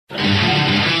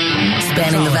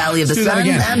Spanning the Valley of the Sun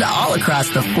and all across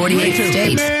the 48th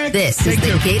state. This is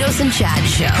the Gatos and Chad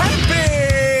Show.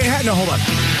 No, hold on.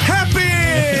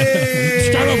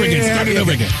 Start over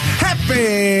again.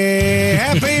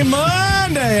 Happy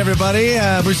Monday, everybody.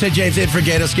 Bruce St. James in for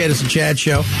Gatos and Chad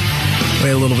Show. We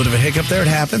had a little bit of a hiccup there. It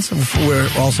happens. We're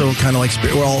also kind of like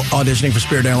we're all auditioning for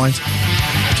Spirit Airlines.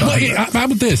 How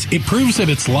about this? It proves that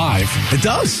it's live. It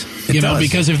does. It does.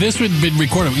 Because if this would have been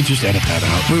recorded, we'd just edit that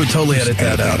out. We would totally edit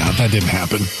that out. That didn't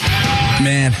happen.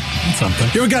 Man. That's something.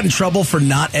 You ever got in trouble for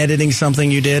not editing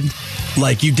something you did?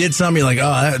 Like you did something, you're like,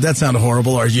 oh, that sounded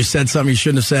horrible, or you said something you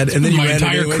shouldn't have said, and then my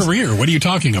entire career. What are you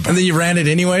talking about? And then you ran it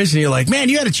anyways, and you're like, man,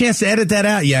 you had a chance to edit that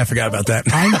out. Yeah, I forgot about that.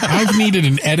 I've needed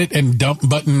an edit and dump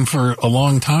button for a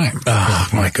long time. Oh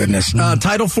my goodness!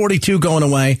 Title 42 going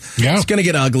away. Yeah, it's going to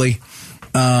get ugly.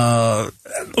 Why?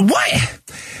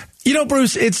 You know,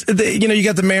 Bruce, you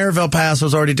got the mayor of El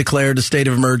Paso's already declared a state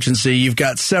of emergency. You've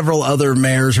got several other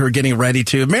mayors who are getting ready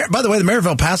to. By the way, the mayor of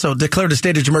El Paso declared a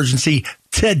state of emergency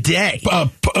today.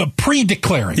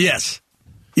 Pre-declaring. Yes.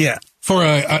 Yeah. For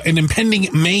an impending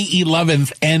May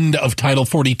 11th end of Title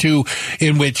 42,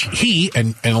 in which he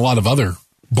and a lot of other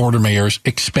border mayors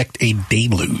expect a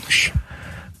deluge.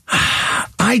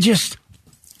 I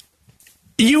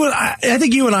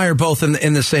think you and I are both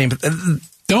in the same.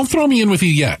 Don't throw me in with you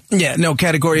yet. Yeah, no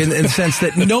category in the sense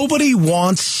that nobody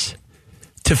wants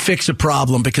to fix a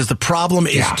problem because the problem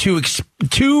is too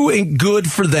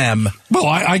good for them. Well,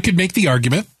 I could make the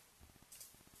argument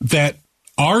that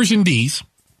R's and D's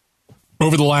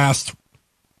over the last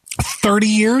 30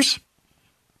 years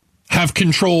have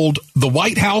controlled the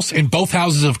White House and both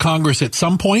houses of Congress at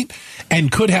some point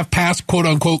and could have passed, quote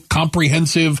unquote,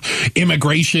 comprehensive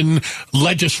immigration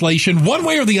legislation one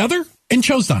way or the other and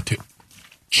chose not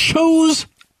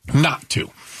to.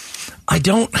 I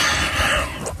don't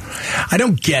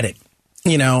get it,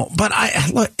 but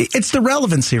look, it's the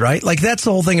relevancy, right? Like that's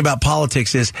the whole thing about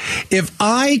politics is if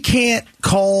I can't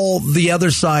call the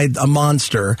other side a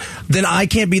monster, then I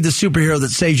can't be the superhero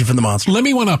that saves you from the monster. Let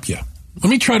me one-up you. Let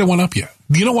me try to one-up you.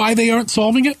 You know why they aren't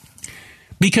solving it?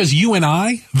 Because you and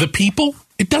I, the people,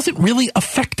 it doesn't really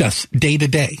affect us day to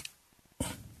day.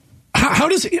 How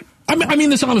does it? I mean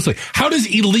this honestly. How does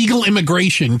illegal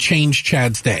immigration change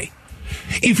Chad's day?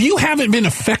 If you haven't been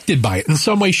affected by it in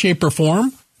some way, shape, or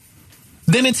form,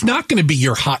 then it's not going to be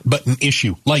your hot button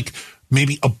issue, like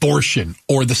maybe abortion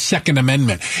or the Second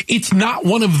Amendment. It's not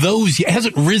one of those. It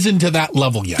hasn't risen to that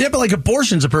level yet. Yeah, but like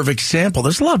abortion's a perfect example.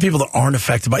 There's a lot of people that aren't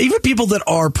affected by it, even people that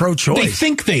are pro-choice. They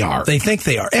think they are.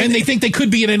 And they think they could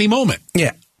be at any moment.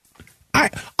 Yeah.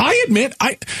 I admit,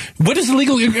 what does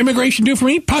illegal immigration do for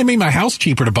me? Probably made my house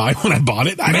cheaper to buy when I bought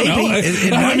it. I don't know.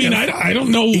 I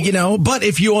don't know. But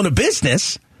if you own a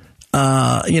business,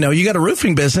 you got a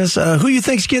roofing business, who you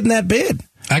think's getting that bid?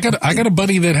 I got a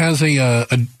buddy that has I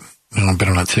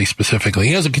better not say specifically.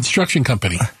 He has a construction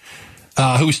company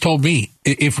who's told me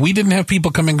if we didn't have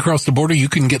people coming across the border, you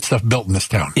couldn't get stuff built in this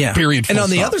town. Yeah. Period. And on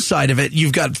the other side of it,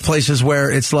 you've got places where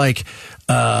it's like,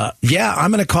 I'm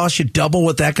going to cost you double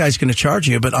what that guy's going to charge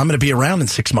you, but I'm going to be around in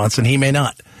 6 months and he may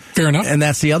not. Fair enough. And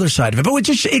that's the other side of it. But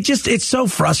it's so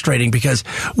frustrating because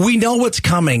we know what's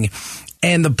coming.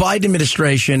 And the Biden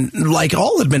administration, like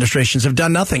all administrations, have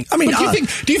done nothing. I mean,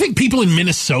 do you think people in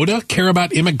Minnesota care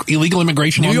about illegal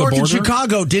immigration on the border? New York and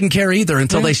Chicago didn't care either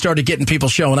until they started getting people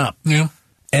showing up. Yeah.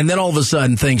 And then all of a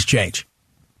sudden, things change.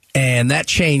 And that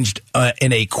changed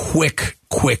in a quick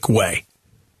way.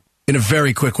 In a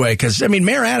very quick way. Because,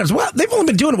 Mayor Adams, they've only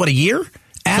been doing it, a year?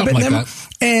 Abbott and them? That.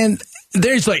 And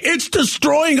they're just like, it's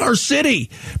destroying our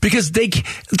city. Because think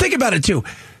about it, too.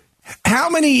 How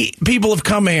many people have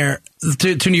come here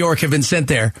to New York, have been sent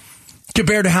there,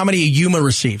 compared to how many Yuma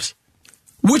receives?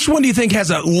 Which one do you think has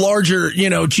a larger,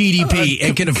 GDP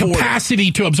and can afford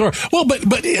capacity to absorb? Well, but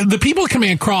the people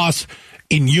coming across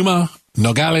in Yuma,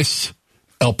 Nogales,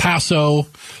 El Paso,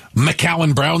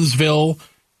 McAllen, Brownsville,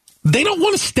 they don't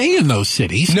want to stay in those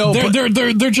cities. No, they're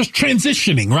just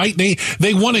transitioning, right?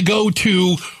 They want to go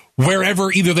to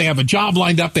wherever either they have a job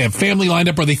lined up, they have family lined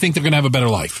up, or they think they're going to have a better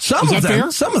life. Is that fair?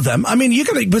 Some of them.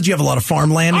 But you have a lot of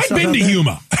farmland. I've been to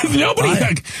Yuma.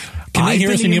 Nobody. Can they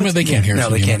hear us in Yuma? They can't hear us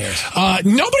in Yuma. No, they can't hear us.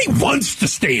 Nobody wants to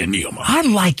stay in Yuma. I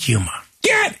like Yuma.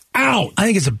 Get out. I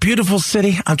think it's a beautiful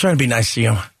city. I'm trying to be nice to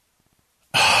Yuma.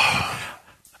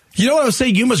 You know what I would say?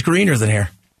 Yuma's greener than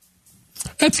here.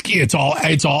 It's all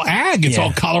ag. It's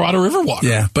all Colorado River water.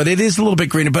 Yeah, but it is a little bit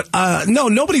greener. But no,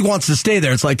 nobody wants to stay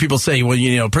there. It's like people say,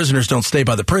 well, prisoners don't stay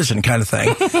by the prison kind of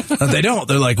thing. They don't.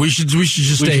 They're like, we should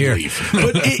just stay here.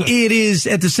 But it is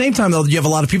at the same time though. You have a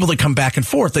lot of people that come back and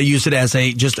forth. They use it as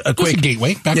a quick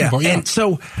gateway back and forth. Yeah. And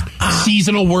so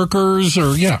seasonal workers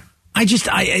or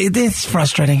it's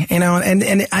frustrating, and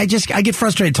I get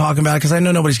frustrated talking about it because I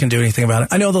know nobody's going to do anything about it.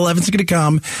 I know the 11th is going to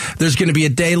come. There's going to be a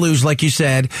deluge, like you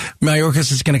said.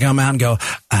 Mayorkas is going to come out and go,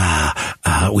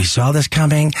 we saw this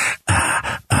coming,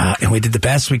 and we did the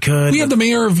best we could. We have the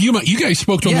mayor of Yuma. You guys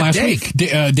spoke to him last week.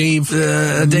 Dave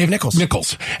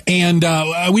Nichols. And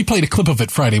we played a clip of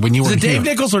it Friday when you were here. Is it Dave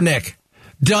Nichols or Nick?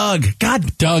 Doug.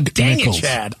 God, Doug dang Nichols. It,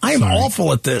 Chad. I am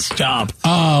awful at this job.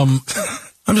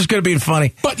 I'm just good at being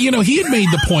funny. But, he had made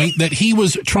the point that he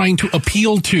was trying to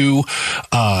appeal to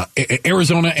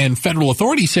Arizona and federal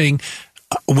authorities saying,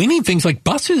 we need things like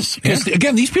buses. Because,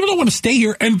 again, these people don't want to stay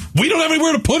here, and we don't have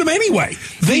anywhere to put them anyway.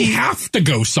 They have to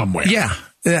go somewhere. Yeah.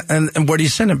 And where do you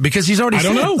send him? Because he's already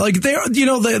said, know. Like,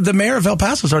 the mayor of El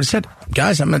Paso has already said,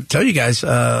 guys, I'm going to tell you guys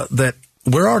that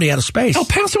we're already out of space. El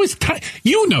Paso is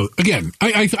again,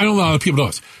 I don't know how people know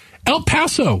this. El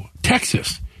Paso,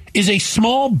 Texas, is a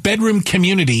small bedroom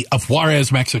community of Juarez,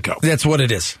 Mexico. That's what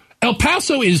it is. El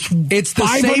Paso is it's the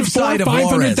safe side of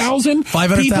 500,000.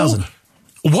 500,000.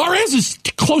 Juarez is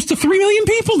close to 3 million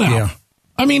people now. Yeah.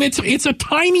 I mean, it's a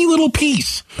tiny little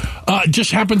piece.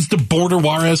 Just happens to border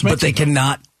Juarez, Mexico. But they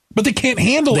cannot. But they can't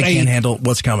handle. They can't handle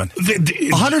what's coming.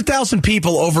 100,000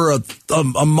 people over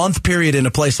a month period in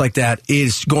a place like that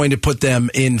is going to put them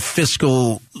in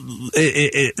fiscal.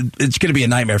 It's going to be a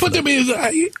nightmare for them.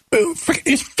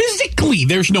 It's physically,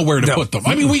 there's nowhere to put them.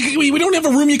 I mean, we don't have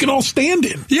a room you can all stand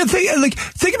in. Yeah,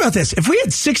 think about this. If we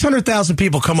had 600,000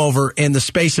 people come over in the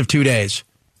space of 2 days,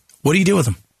 what do you do with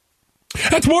them?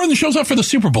 That's more than the shows up for the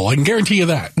Super Bowl. I can guarantee you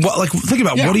that. Well, think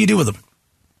about what do you do with them?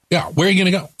 Yeah, where are you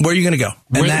going to go? Where are you going to go?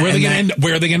 Where are they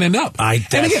going to end up? And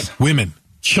again, women,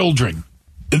 children,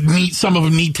 some of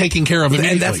them need taking care of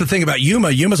immediately. And that's the thing about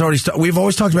Yuma. We've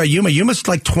always talked about Yuma. Yuma's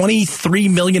like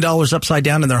 $23 million upside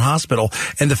down in their hospital,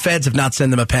 and the feds have not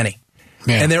sent them a penny.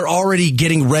 Yeah. And they're already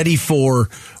getting ready for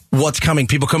what's coming.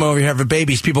 People coming over here having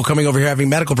babies. People coming over here having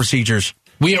medical procedures.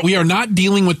 We are not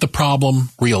dealing with the problem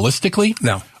realistically.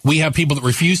 No. We have people that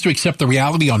refuse to accept the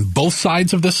reality on both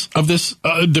sides of this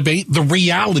debate. The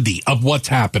reality of what's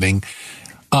happening.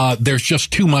 There's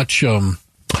just too much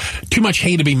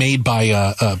hay to be made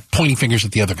by pointing fingers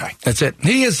at the other guy. That's it.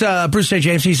 He is Bruce St.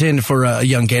 James. He's in for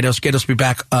young Gatos. Gatos will be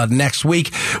back next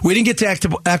week. We didn't get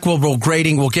to equitable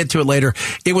grading. We'll get to it later.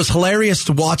 It was hilarious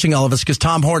watching all of us because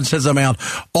Tom Horton says I'm out.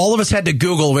 All of us had to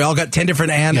Google. We all got 10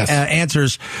 different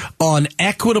answers on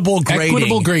equitable grading.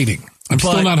 Equitable grading. I'm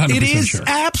still not 100% sure. It is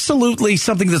absolutely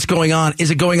something that's going on.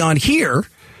 Is it going on here?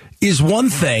 Is one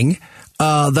thing.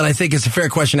 That I think is a fair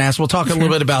question to ask. We'll talk a little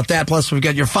bit about that. Plus, we've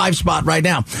got your 5 spot right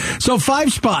now. So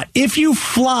 5 spot, if you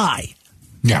fly.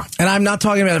 Yeah. And I'm not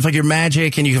talking about if like you're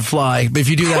magic and you can fly. But if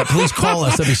you do that, please call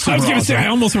us. That'd be super I was going to say, I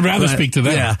almost would rather speak to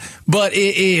that. Yeah. But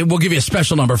we'll give you a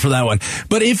special number for that one.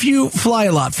 But if you fly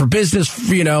a lot for business,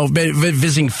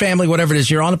 visiting family, whatever it is,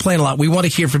 you're on a plane a lot, we want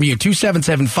to hear from you.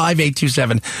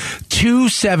 277-5827.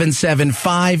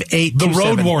 277-5827. The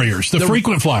road warriors, the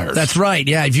frequent flyers. That's right.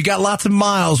 Yeah. If you got lots of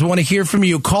miles, we want to hear from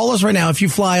you. Call us right now if you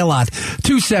fly a lot.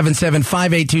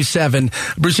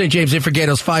 277-5827. Bruce St. James in for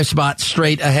Gatos, 5 spot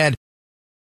straight ahead.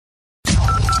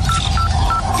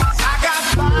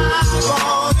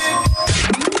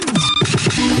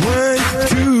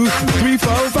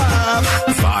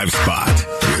 Five Spot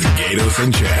with Gatos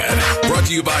and Chad. Brought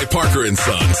to you by Parker &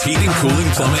 Sons. Heating, cooling,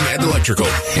 plumbing, and electrical.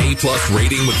 A+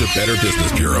 rating with the Better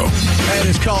Business Bureau. And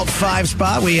it's called 5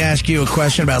 Spot. We ask you a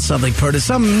question about something pertinent,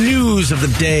 some news of the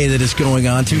day that is going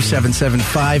on.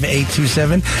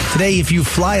 277-5827. Today, if you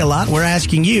fly a lot, we're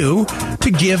asking you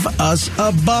to give us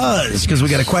a buzz because we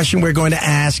got a question we're going to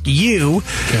ask you.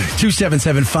 Okay.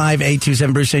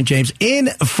 277-5827. Bruce St. James in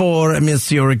for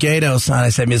Monsieur Gatos. And I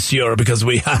say Monsieur because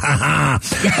we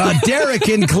Derek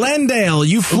in Glendale,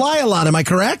 you fly a lot, am I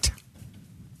correct?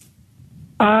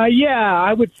 Yeah,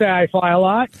 I would say I fly a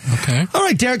lot. Okay. All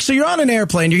right, Derek, so you're on an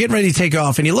airplane, you're getting ready to take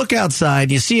off, and you look outside,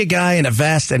 and you see a guy in a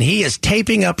vest, and he is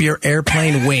taping up your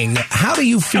airplane wing. How do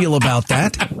you feel about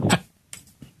that?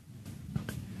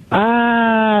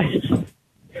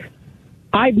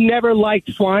 I've never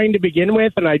liked flying to begin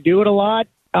with, and I do it a lot.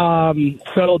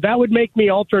 So that would make me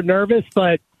ultra nervous,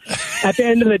 but at the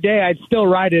end of the day, I'd still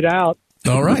ride it out.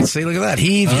 All right. See, look at that.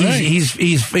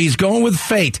 He's going with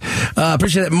fate.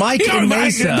 Appreciate that. Mike in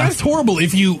Mesa. That's horrible.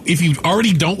 If you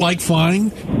already don't like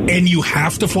flying and you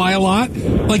have to fly a lot,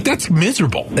 like that's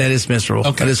miserable. That is miserable.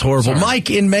 Okay. That is horrible. Sorry.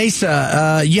 Mike in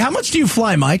Mesa. How much do you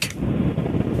fly, Mike?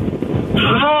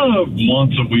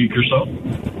 Once a week or so.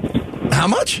 How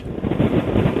much?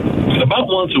 About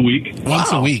once a week.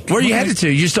 Once a week. Where are you headed to?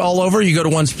 You just all over? Or you go to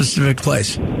one specific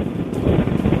place?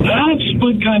 That's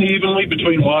split kind of evenly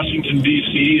between Washington,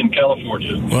 D.C. and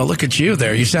California. Well, look at you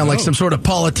there. You sound like some sort of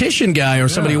politician guy or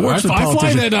somebody who works with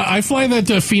politicians. I fly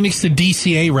that Phoenix to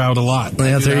DCA route a lot.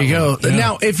 Yeah, there you go. Yeah.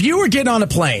 Now, if you were getting on a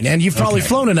plane, and you've probably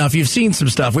flown enough, you've seen some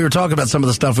stuff. We were talking about some of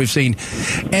the stuff we've seen.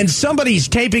 And somebody's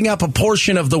taping up a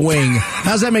portion of the wing.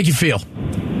 How does that make you feel?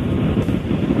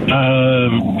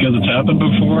 Because it's happened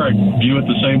before, I view it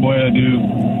the same way I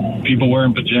do people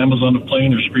wearing pajamas on the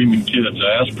plane or screaming kids.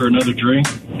 I ask for another drink,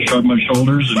 shrug my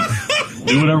shoulders, and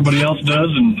do what everybody else does,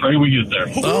 and pray we get there.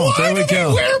 Oh, there we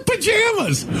go. Wear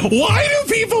pajamas. Why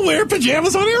do people wear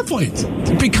pajamas on airplanes?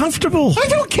 Be comfortable. I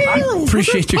don't care. I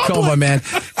appreciate your call, my man.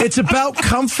 It's about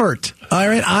comfort. All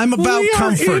right, I'm about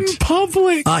comfort. In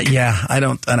public. Yeah, I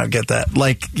don't get that.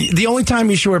 Like, the only time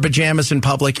you should wear pajamas in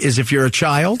public is if you're a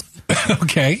child.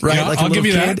 Okay, right? Yeah, like I'll give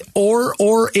you kid. that.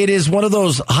 Or it is one of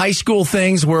those high school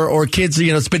things or kids,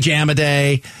 it's pajama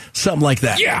day, something like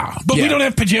that. Yeah, but we don't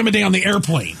have pajama day on the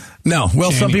airplane. No,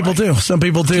 well, some people do. Some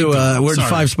people do. We're in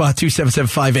 5 spot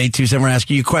 277-5827. We're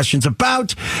asking you questions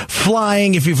about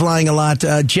flying. If you're flying a lot,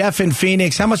 Jeff in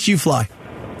Phoenix, how much do you fly?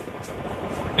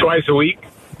 Twice a week.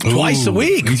 Twice a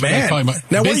week, man.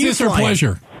 Now, business or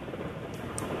pleasure?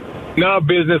 No,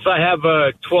 business. I have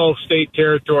a 12-state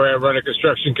territory. I run a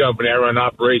construction company. I run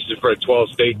operations for a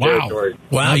 12-state territory.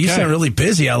 Wow, you sound really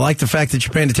busy. I like the fact that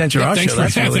you're paying attention to our show.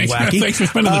 That's really wacky. Thanks for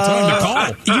spending the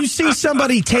time to call. You see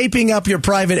somebody taping up your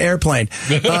private airplane.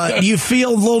 You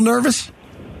feel a little nervous?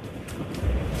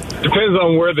 Depends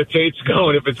on where the tape's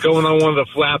going. If it's going on one of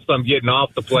the flaps, I'm getting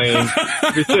off the plane.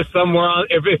 If it's just somewhere on,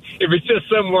 if it's just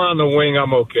somewhere on the wing,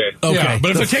 I'm okay. Okay, yeah,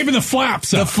 but if they're taping the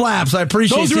flaps, the flaps, I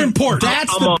appreciate those are important.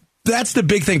 That's the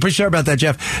big thing. Pretty sure about that,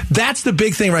 Jeff. That's the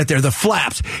big thing right there. The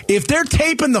flaps. If they're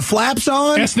taping the flaps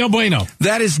on, that's no bueno.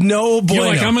 That is no bueno.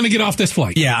 You're like, I'm going to get off this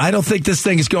flight. Yeah, I don't think this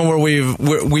thing is going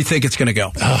where we think it's going to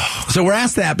go. So we're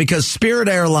asked that because Spirit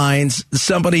Airlines,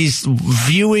 somebody's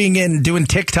viewing and doing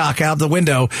TikTok out the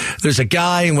window. There's a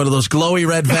guy in one of those glowy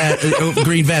red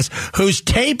green vests who's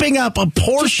taping up a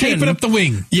portion. Just taping up the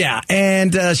wing. Yeah,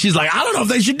 and she's like, I don't know if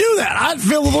they should do that. I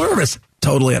feel a little nervous.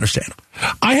 Totally understandable.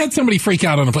 I had somebody freak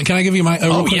out on a plane. Can I give you my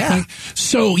real quick thing?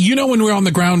 So, when we're on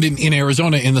the ground in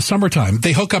Arizona in the summertime,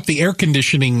 they hook up the air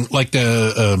conditioning, like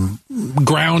the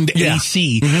ground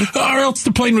AC, or else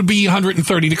the plane would be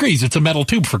 130 degrees. It's a metal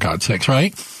tube, for God's sakes,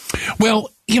 right? Well,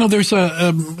 there's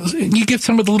you get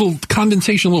some of the little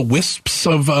condensation, little wisps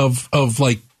of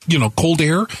cold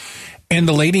air. And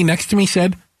the lady next to me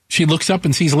said, she looks up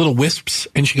and sees little wisps,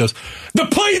 and she goes, "The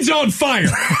plane's on fire!"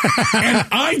 And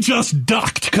I just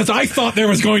ducked because I thought there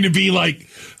was going to be like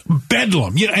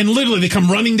bedlam. And literally they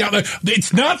come running down there.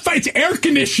 It's not fire. It's air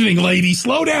conditioning, lady.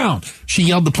 Slow down. She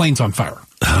yelled, "The plane's on fire."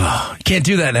 You can't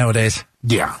do that nowadays.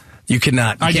 Yeah. You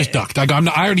cannot. I just ducked. I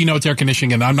already know it's air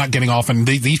conditioning, and I'm not getting off, and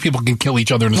these people can kill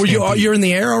each other in a stampede. You're in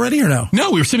the air already or no?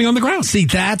 No, we were sitting on the ground. See,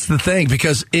 that's the thing,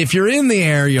 because if you're in the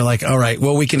air, you're like, all right,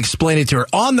 well, we can explain it to her.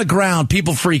 On the ground,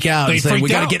 people freak out and say, we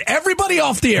got to get everybody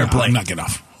off the airplane. I'm not getting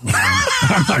off.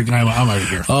 I'm out of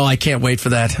here. Oh, I can't wait for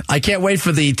that. I can't wait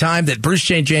for the time that Bruce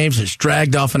St. James is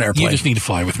dragged off an airplane. You just need to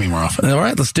fly with me more often. All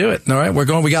right, let's do it. All right, we're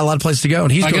going. We got a lot of places to go,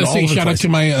 and he's going all over the place. Shout out to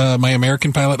my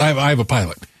American pilot. I have a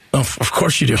pilot. Oh, of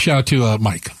course you do. Shout out to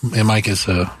Mike. And Mike is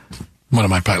one of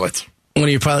my pilots. One of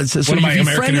your pilots. So one of my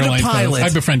American Airlines pilots. I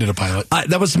befriended a pilot.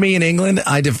 That was me in England.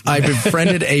 I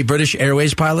befriended a British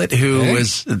Airways pilot who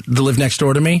lived next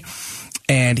door to me.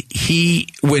 And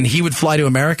when he would fly to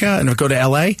America and go to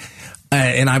L.A.,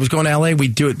 and I was going to L.A.,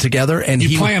 we'd do it together. And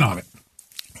you plan on it.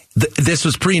 This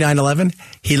was pre 9/11.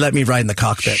 He let me ride in the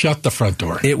cockpit. Shut the front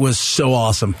door. It was so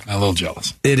awesome. I'm a little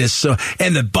jealous. It is so.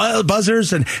 And the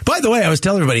buzzers. And by the way, I was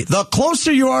telling everybody, the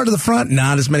closer you are to the front,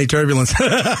 not as many turbulence. You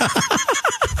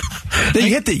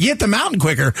hit the mountain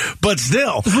quicker, but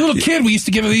still. As a little kid, they used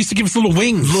to give us little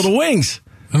wings. Little wings.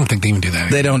 I don't think they even do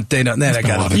that anymore.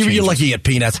 They don't. You're lucky you get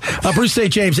peanuts. Bruce St.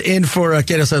 James in for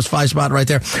Kato's 5 spot right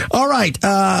there. All right.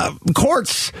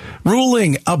 Courts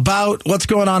ruling about what's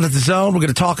going on at the zone. We're going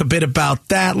to talk a bit about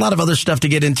that. A lot of other stuff to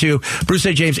get into. Bruce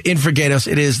St. James in for Gatos.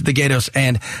 It is the Gatos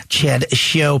and Chad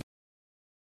Show.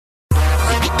 This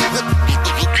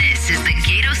is the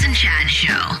Gatos and Chad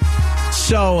Show.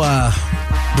 So,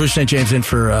 Bruce St. James in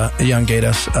for Young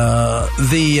Gatos.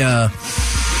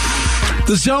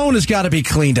 The zone has got to be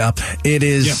cleaned up. It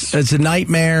is. Yes. It's a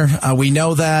nightmare. We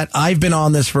know that. I've been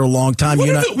on this for a long time. What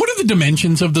are the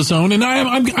dimensions of the zone? And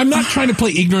I'm not trying to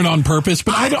play ignorant on purpose,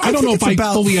 but I don't know if I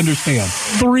fully understand.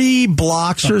 3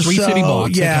 blocks or so. 3 city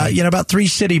blocks. Yeah, okay. About 3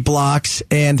 city blocks,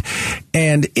 and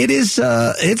it is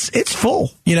it's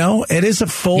full. It is a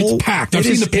full. It's packed. I've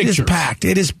seen the pictures. It is packed.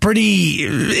 It is pretty.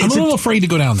 I'm a little afraid to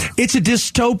go down there. It's a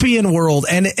dystopian world,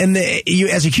 and you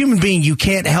as a human being, you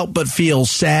can't help but feel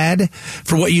sad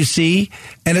for what you see,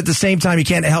 and at the same time, you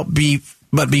can't help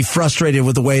but be frustrated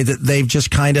with the way that they've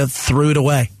just kind of threw it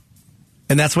away.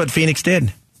 And that's what Phoenix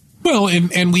did. Well,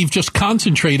 and we've just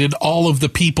concentrated all of the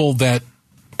people that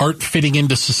aren't fitting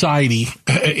into society.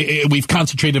 We've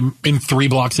concentrated them in 3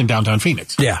 blocks in downtown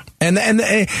Phoenix. Yeah, and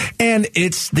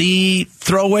it's the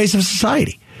throwaways of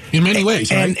society. In many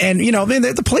ways, right? And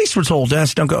the police were told,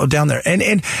 don't go down there.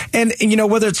 And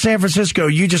whether it's San Francisco,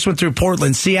 you just went through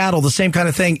Portland, Seattle, the same kind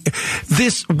of thing.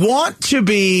 This want to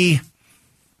be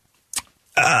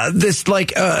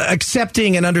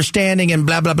accepting and understanding and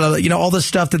blah, blah, blah, all this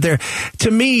stuff that to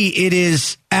me, it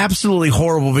is absolutely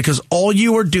horrible because all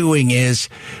you are doing is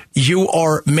you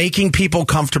are making people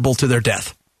comfortable to their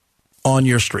death on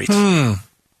your streets.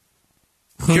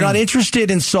 You're not interested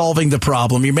in solving the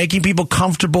problem. You're making people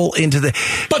comfortable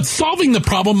But solving the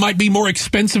problem might be more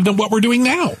expensive than what we're doing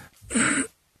now.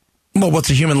 Well, what's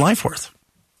a human life worth?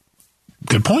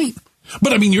 Good point.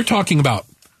 But, you're talking about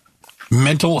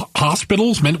mental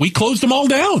hospitals. We closed them all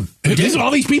down.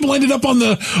 All these people ended up on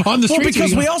the streets. Well,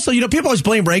 because we also, people always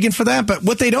blame Reagan for that, but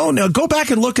what they don't know, go back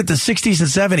and look at the 60s and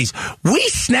 70s. We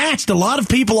snatched a lot of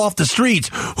people off the streets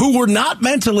who were not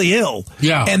mentally ill.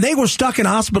 Yeah. And they were stuck in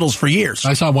hospitals for years.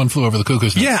 I saw One Flew Over the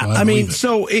Cuckoo's Nest. Yeah.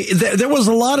 So there was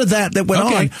a lot of that went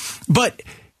on. But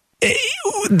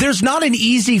there's not an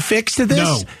easy fix to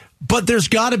this. No. But there's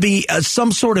got to be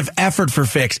some sort of effort for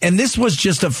fix. And this was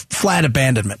just a flat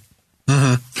abandonment.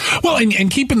 Mm-hmm. Well, and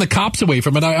keeping the cops away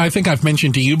from it. I think I've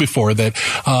mentioned to you before that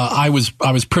I was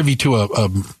privy to a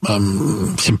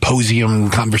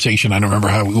symposium conversation. I don't remember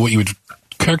what you would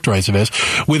characterize it as,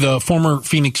 with a former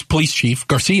Phoenix police chief,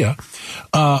 Garcia,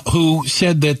 who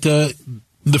said that the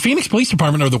Phoenix Police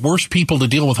Department are the worst people to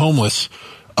deal with homeless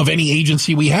of any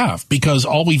agency we have, because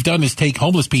all we've done is take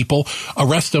homeless people,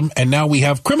 arrest them, and now we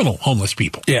have criminal homeless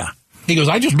people. Yeah. He goes,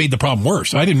 I just made the problem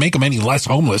worse. I didn't make them any less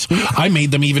homeless. I made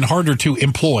them even harder to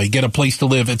employ, get a place to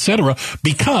live, etc.,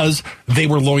 because they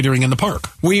were loitering in the park.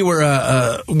 We were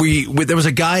there was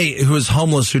a guy who was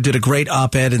homeless who did a great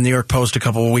op-ed in the New York Post a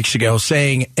couple of weeks ago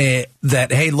saying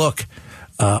that, hey, look,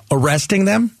 arresting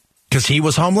them because he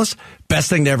was homeless, best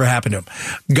thing to ever happen to him.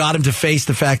 Got him to face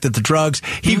the fact that the drugs.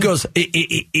 He goes.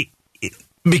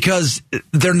 Because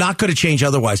they're not going to change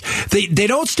otherwise. They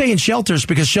don't stay in shelters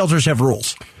because shelters have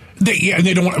rules.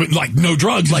 They don't want, no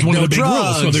drugs, like one no of the big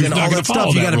drugs rules, so and all that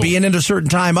stuff. You got to be in at a certain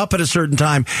time, up at a certain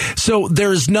time. So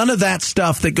there's none of that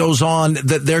stuff that goes on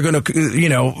that they're going to,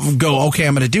 go, okay,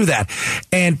 I'm going to do that.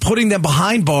 And putting them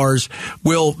behind bars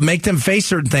will make them face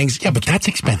certain things. Yeah, but that's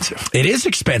expensive. It is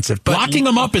expensive. But locking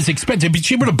them up is expensive. It'd be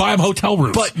cheaper to buy them hotel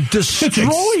rooms. But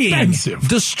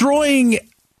destroying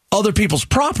other people's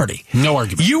property. No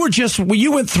argument. You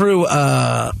went through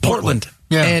Portland.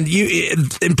 Yeah. And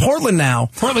in Portland now.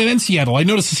 Portland and Seattle. I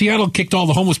noticed Seattle kicked all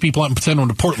the homeless people out and sent them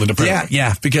to Portland, apparently.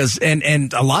 Yeah, because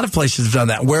and a lot of places have done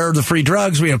that. Where are the free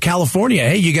drugs? California,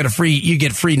 hey, you get free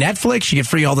Netflix, you get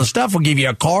free all this stuff. We'll give you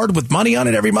a card with money on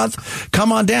it every month.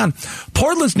 Come on down.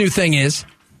 Portland's new thing is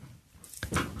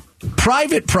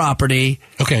private property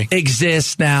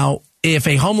exists now. If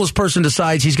a homeless person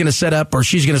decides he's going to set up or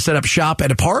she's going to set up shop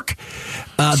at a park.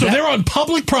 So they're on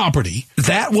public property.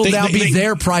 That will now be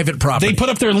their private property. They put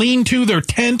up their lean-to, their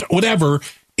tent, whatever.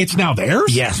 It's now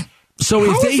theirs? Yes. So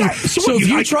if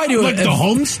you try to the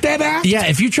Homestead Act? Yeah,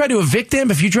 if you try to evict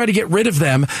them, if you try to get rid of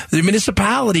them, the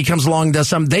municipality comes along and does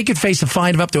something, they could face a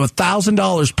fine of up to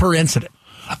 $1,000 per incident.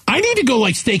 I need to go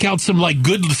stake out some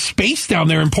good space down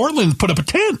there in Portland and put up a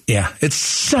tent. Yeah, but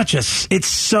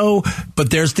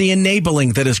there's the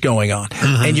enabling that is going on.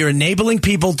 Mm-hmm. And you're enabling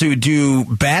people to do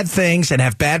bad things and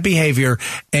have bad behavior,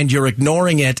 and you're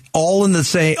ignoring it all in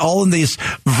this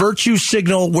virtue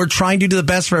signal. We're trying to do the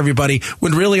best for everybody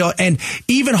when really, and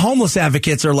even homeless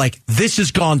advocates are like, this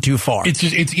has gone too far.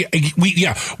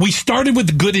 We started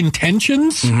with good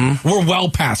intentions. Mm-hmm. We're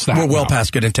well past that. We're well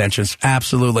past good intentions.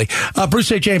 Absolutely. Bruce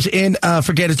St. James in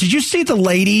Forget It. Did you see the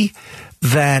lady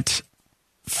that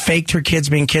faked her kids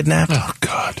being kidnapped? Oh,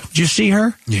 God. Did you see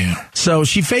her? Yeah. So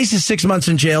she faces 6 months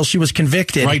in jail. She was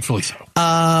convicted. Rightfully so.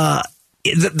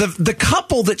 The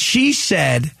couple that she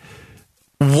said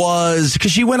was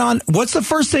because she went on. What's the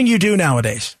first thing you do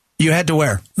nowadays? You had to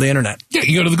wear the internet. Yeah,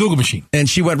 you go to the Google machine. And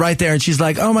she went right there and she's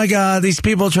like, oh my God, these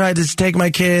people tried to take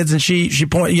my kids. And she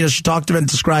talked to them and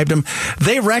described them.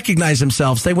 They recognized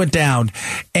themselves. They went down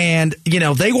and,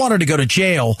 they want her to go to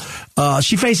jail.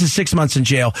 She faces 6 months in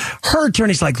jail. Her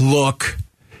attorney's like, look,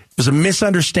 it was a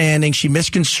misunderstanding. She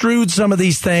misconstrued some of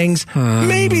these things.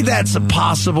 Maybe that's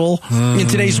possible in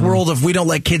today's world. If we don't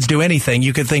let kids do anything,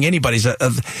 you could think anybody's.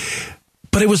 But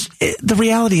the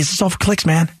reality is it's all for clicks,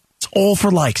 man. It's all for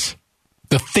likes.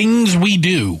 The things we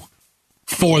do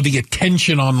for the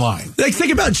attention online. Like,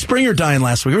 think about Springer dying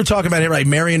last week. We were talking about it, right?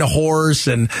 Marrying a horse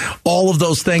and all of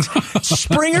those things.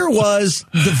 Springer was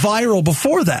the viral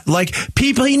before that. Like,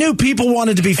 he knew people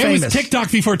wanted to be famous. It was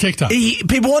TikTok before TikTok.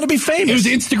 People wanted to be famous. It was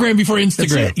Instagram before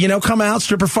Instagram. Come out,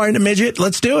 stripper fighting a midget.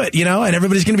 Let's do it, and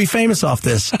everybody's going to be famous off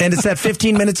this. And it's that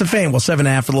 15 minutes of fame. Well,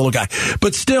 7.5 for the little guy.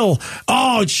 But still,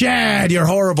 oh, Chad, you're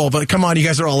horrible. But come on, you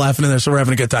guys are all laughing in there, so we're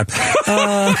having a good time.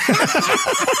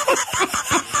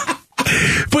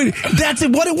 But that's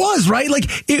what it was, right?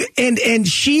 And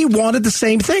she wanted the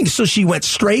same thing. So she went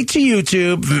straight to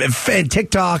YouTube and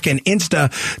TikTok and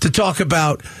Insta to talk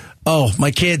about,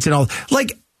 my kids and all.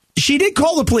 Like, she did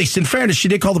call the police. In fairness, she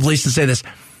did call the police and say this.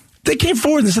 They came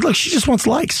forward and said, look, she just wants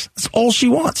likes. That's all she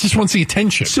wants. Just wants the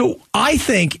attention. So I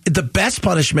think the best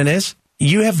punishment is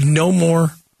you have no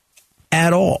more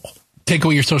at all. Take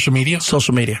away your social media?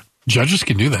 Social media. Judges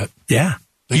can do that. Yeah.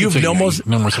 You have no more.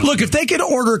 Look, if they could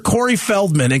order Corey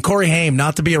Feldman and Corey Haim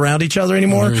not to be around each other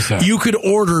anymore, you could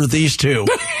order these two.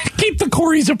 Keep the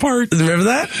Coreys apart. Remember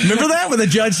that? Remember that when the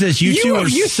judge says you two are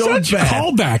so such bad?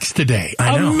 Callbacks today.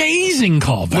 I know. Amazing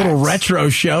callbacks. Little retro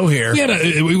show here.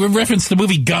 We referenced the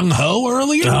movie Gung Ho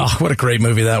earlier. Oh, what a great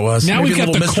movie that was. Now we've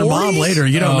got the Mr. Coreys? Mom later.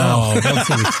 You don't know.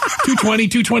 220,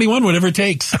 221, whatever it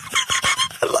takes.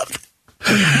 I love it.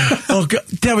 Oh, God,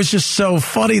 that was just so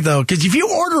funny, though, because if you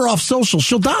order off social,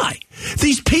 she'll die.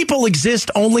 These people exist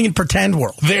only in pretend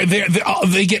world.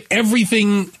 They get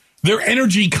everything. Their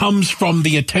energy comes from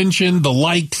the attention, the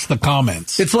likes, the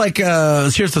comments. It's like,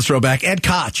 here's the throwback. Ed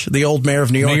Koch, the old mayor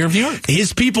of New York. Mayor of New York.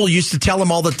 His people used to tell him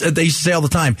they used to say all the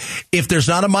time, if there's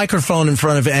not a microphone in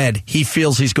front of Ed, he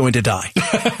feels he's going to die.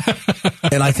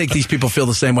 And I think these people feel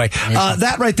the same way.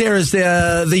 That right there is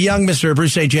the young Mr.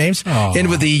 Bruce A. James,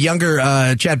 in with the younger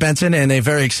Chad Benson, and a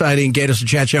very exciting Gatos and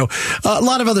Chad show. A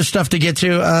lot of other stuff to get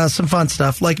to, some fun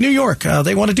stuff. Like New York,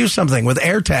 they want to do something with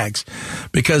air tags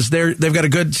because they've got a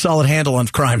good solid handle on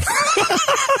crime.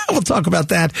 We'll talk about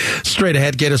that straight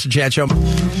ahead. Gatos and Chad show. Drive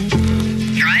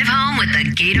home with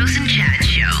the Gatos and Chad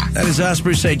show. That is us,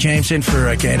 Bruce A. James, in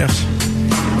for Gatos.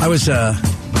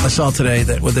 I saw today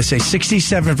that they say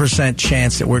 67%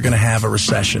 chance that we're going to have a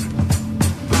recession.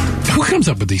 Who comes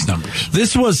up with these numbers?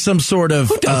 This was some sort of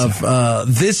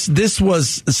this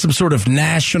was some sort of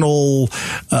national,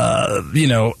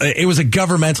 it was a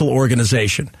governmental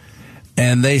organization.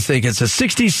 And they think it's a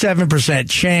 67%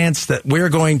 chance that we're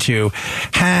going to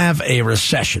have a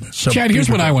recession. So, Chad, here's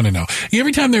what I want to know.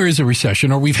 Every time there is a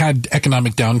recession or we've had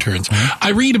economic downturns,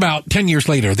 I read about 10 years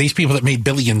later, these people that made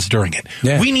billions during it.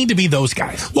 Yeah. We need to be those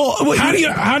guys. Well,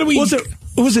 how do we... It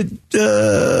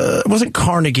wasn't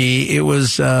Carnegie. It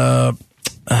was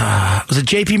it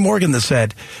J.P. Morgan that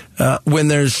said, when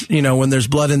there's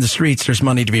blood in the streets, there's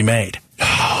money to be made.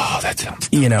 Oh, that sounds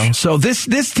So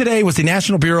this today was the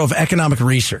National Bureau of Economic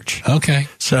Research. Okay.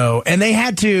 So, and they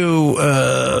had to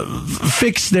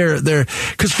fix their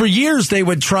because for years they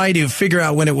would try to figure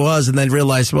out when it was and then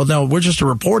realize, well, no, we're just a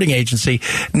reporting agency.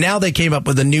 Now they came up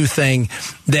with a new thing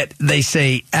that they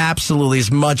say absolutely is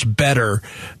much better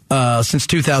since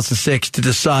 2006 to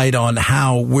decide on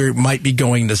how we might be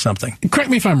going to something. Correct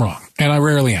me if I'm wrong, and I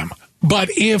rarely am. But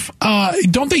if,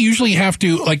 don't they usually have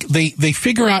to, they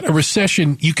figure out a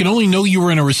recession, you can only know you were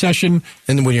in a recession.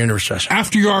 And when you're in a recession.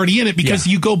 After you're already in it, because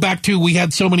you go back to, we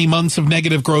had so many months of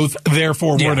negative growth,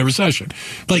 therefore we're in a recession.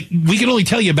 We can only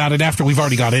tell you about it after we've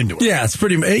already got into it. Yeah, it's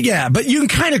pretty, but you can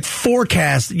kind of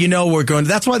forecast, we're going,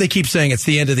 that's why they keep saying it's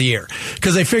the end of the year.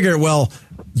 Because they figure, well,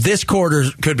 this quarter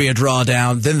could be a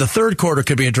drawdown. Then the third quarter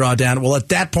could be a drawdown. Well, at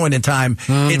that point in time,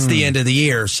 it's the end of the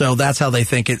year. So that's how they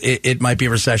think it might be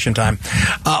recession time.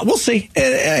 We'll see.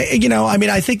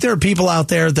 I think there are people out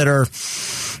there that are,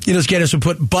 as Gatos would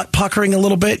put, butt puckering a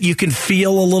little bit. You can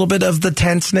feel a little bit of the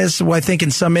tenseness, I think,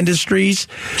 in some industries.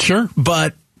 Sure.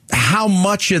 But how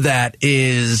much of that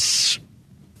is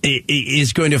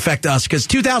going to affect us, because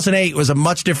 2008 was a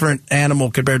much different animal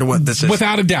compared to what this is.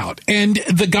 Without a doubt. And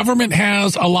the government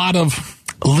has a lot of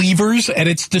levers at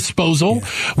its disposal,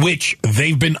 which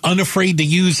they've been unafraid to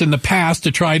use in the past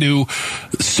to try to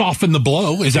soften the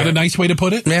blow. Is that a nice way to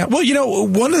put it? Yeah. Well,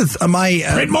 one of my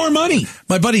print more money.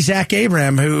 My buddy Zach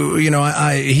Abraham, who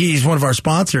he's one of our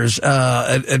sponsors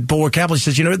at Bulwark Capital,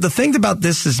 says the thing about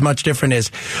this is much different.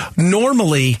 Is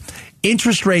normally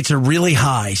interest rates are really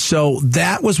high. So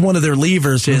that was one of their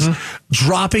levers is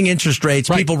dropping interest rates,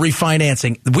 people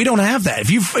refinancing. We don't have that.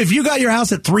 If you got your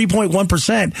house at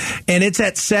 3.1% and it's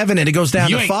at 7 and it goes down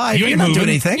to 5, you're not doing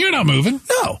anything. You're not moving.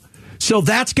 No. So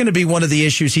that's going to be one of the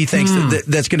issues he thinks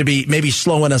that's going to be maybe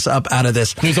slowing us up out of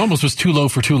this. It almost was too low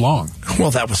for too long.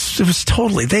 Well, it was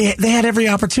totally. They had every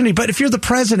opportunity. But if you're the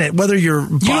president, whether you're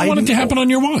Biden, you don't want it to happen on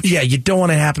your watch. Yeah, you don't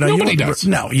want it to happen on your watch. Nobody does.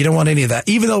 No, you don't want any of that.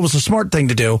 Even though it was a smart thing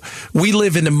to do, we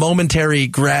live in a momentary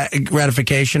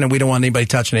gratification, and we don't want anybody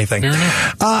touching anything. Fair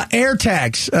enough. Air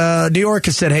tags. New York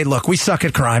has said, hey, look, we suck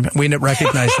at crime. We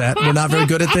recognize that. We're not very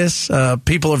good at this.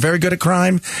 People are very good at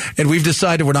crime, and we've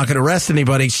decided we're not going to arrest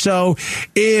anybody. So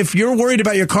if you're worried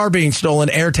about your car being stolen,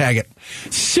 air tag it.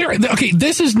 Okay,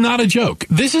 this is not a joke.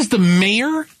 This is the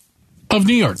mayor of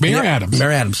New York, Mayor Adams.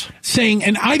 Mayor Adams. Saying,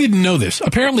 and I didn't know this,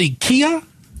 apparently Kia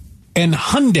and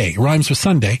Hyundai, rhymes with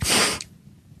Sunday.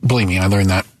 Believe me, I learned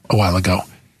that a while ago.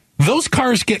 Those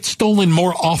cars get stolen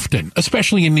more often,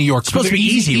 especially in New York. It's supposed to be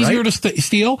easier to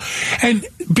steal. And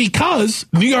because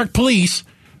New York police,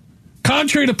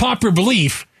 contrary to popular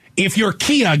belief, if your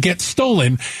Kia gets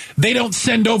stolen, they don't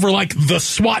send over like the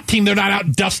SWAT team. They're not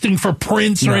out dusting for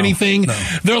prints or anything. No.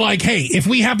 They're like, hey, if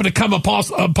we happen to come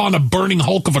upon a burning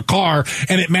hulk of a car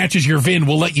and it matches your VIN,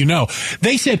 we'll let you know.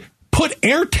 They said, put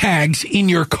air tags in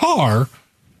your car.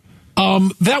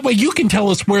 That way you can tell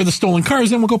us where the stolen car is,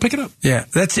 then we'll go pick it up. Yeah,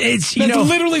 that's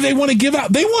literally they want to give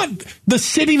out. They want the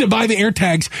city to buy the air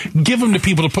tags, give them to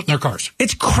people to put in their cars.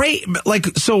 It's crazy.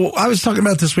 So I was talking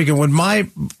about this weekend when my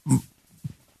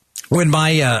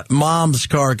mom's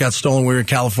car got stolen. We were in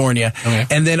California,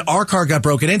 and then our car got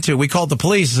broken into. We called the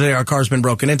police and said our car's been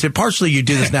broken into. Partially, you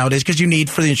do this nowadays because you need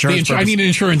for the insurance. I need an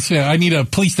insurance. I need a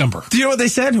police number. Do you know what they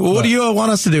said? Well, what do you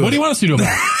want us to do? What do you want us to do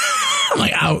about it? I'm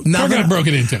like, car got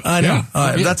broken into. I know.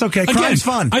 That's okay. Crime's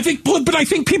fun. I think, but I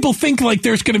think people think like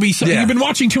there's going to be something. You've been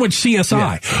watching too much CSI.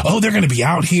 Yeah. Oh, they're going to be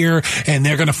out here and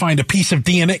they're going to find a piece of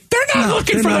DNA. They're not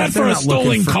looking for that for a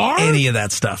stolen car. Any of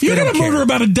that stuff. You're going to murder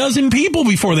about a dozen people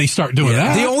before they start doing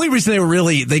that. The only reason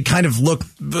they kind of looked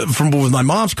from with my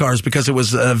mom's car is because it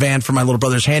was a van for my little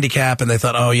brother's handicap, and they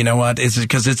thought, oh, you know what? It's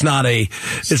because it's not a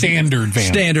standard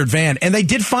van. And they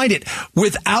did find it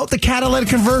without the catalytic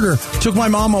converter. Took my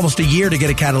mom almost a year to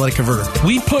get a catalytic converter.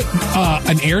 We put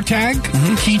an AirTag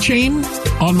keychain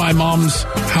on my mom's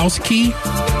house key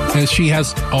as she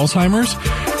has Alzheimer's.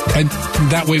 And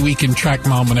that way we can track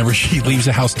mom whenever she leaves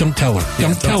the house. Don't tell her.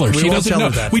 Don't tell her. She doesn't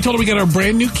know. We told her we got our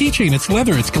brand new keychain. It's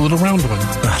leather. It's a little round one.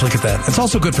 Look at that. It's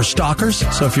also good for stalkers.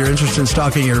 So if you're interested in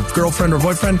stalking your girlfriend or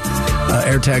boyfriend,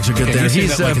 AirTags are good there.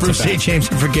 He's Bruce A. James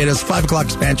for Gatos. 5 o'clock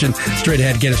expansion. Straight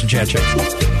ahead. Gatos and Chad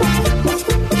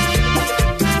Show.